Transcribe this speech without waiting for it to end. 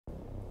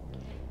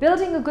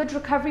Building a good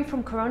recovery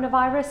from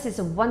coronavirus is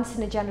a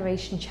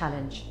once-in-a-generation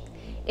challenge.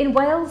 In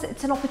Wales,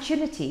 it's an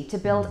opportunity to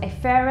build a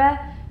fairer,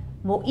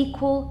 more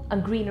equal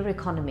and greener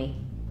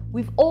economy.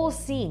 We've all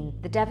seen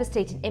the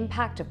devastating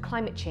impact of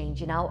climate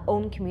change in our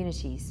own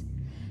communities.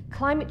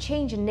 Climate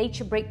change and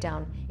nature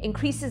breakdown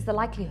increases the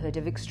likelihood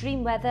of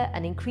extreme weather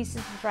and increases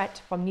the threat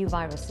from new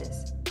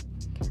viruses.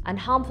 And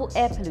harmful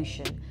air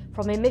pollution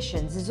from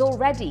emissions is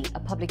already a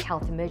public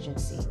health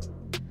emergency.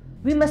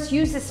 We must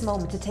use this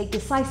moment to take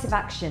decisive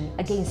action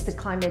against the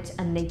climate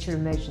and nature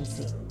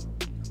emergency.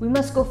 We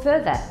must go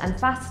further and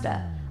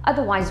faster,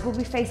 otherwise we'll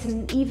be facing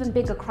an even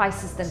bigger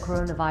crisis than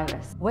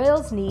coronavirus.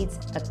 Wales needs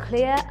a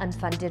clear and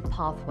funded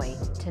pathway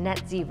to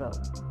net zero.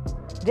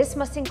 This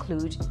must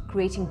include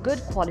creating good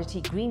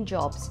quality green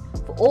jobs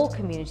for all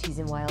communities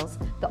in Wales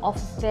that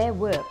offer fair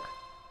work.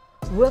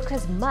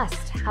 Workers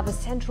must have a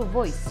central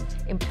voice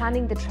in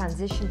planning the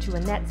transition to a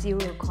net zero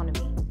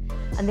economy,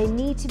 and they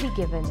need to be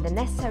given the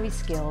necessary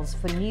skills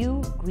for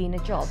new, greener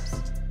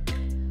jobs.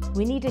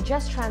 We need a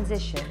just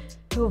transition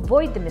to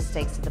avoid the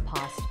mistakes of the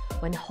past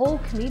when whole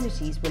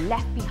communities were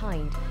left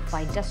behind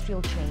by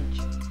industrial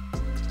change.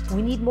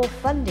 We need more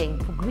funding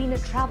for greener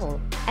travel,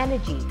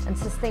 energy and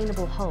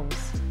sustainable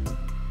homes.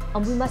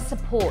 And we must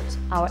support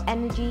our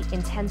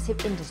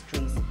energy-intensive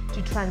industries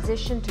to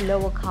transition to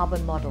lower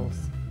carbon models.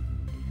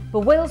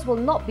 But Wales will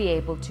not be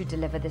able to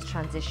deliver this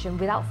transition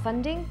without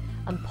funding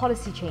and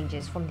policy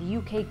changes from the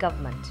UK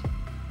government.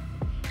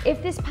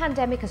 If this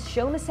pandemic has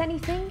shown us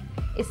anything,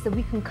 it's that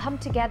we can come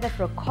together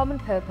for a common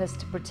purpose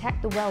to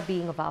protect the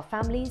well-being of our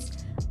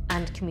families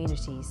and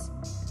communities.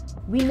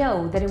 We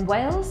know that in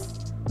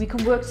Wales, we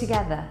can work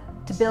together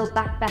to build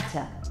back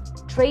better.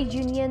 Trade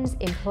unions,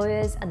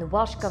 employers and the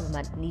Welsh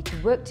Government need to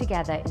work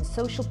together in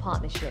social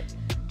partnership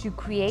to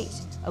create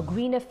a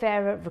greener,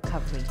 fairer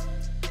recovery.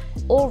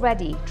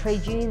 Already,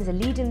 trade unions are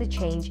leading the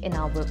change in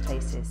our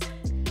workplaces.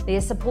 They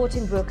are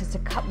supporting workers to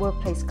cut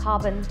workplace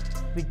carbon,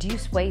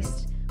 reduce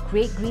waste,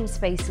 create green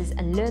spaces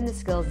and learn the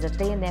skills that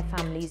they and their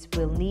families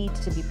will need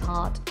to be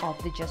part of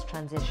the just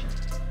transition.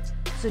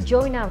 So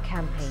join our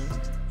campaign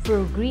for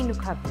a green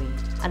recovery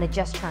and a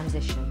just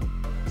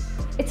transition.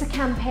 It's a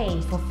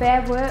campaign for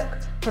fair work,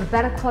 for a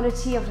better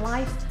quality of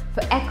life,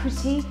 for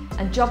equity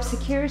and job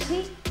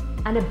security,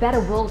 and a better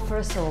world for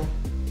us all.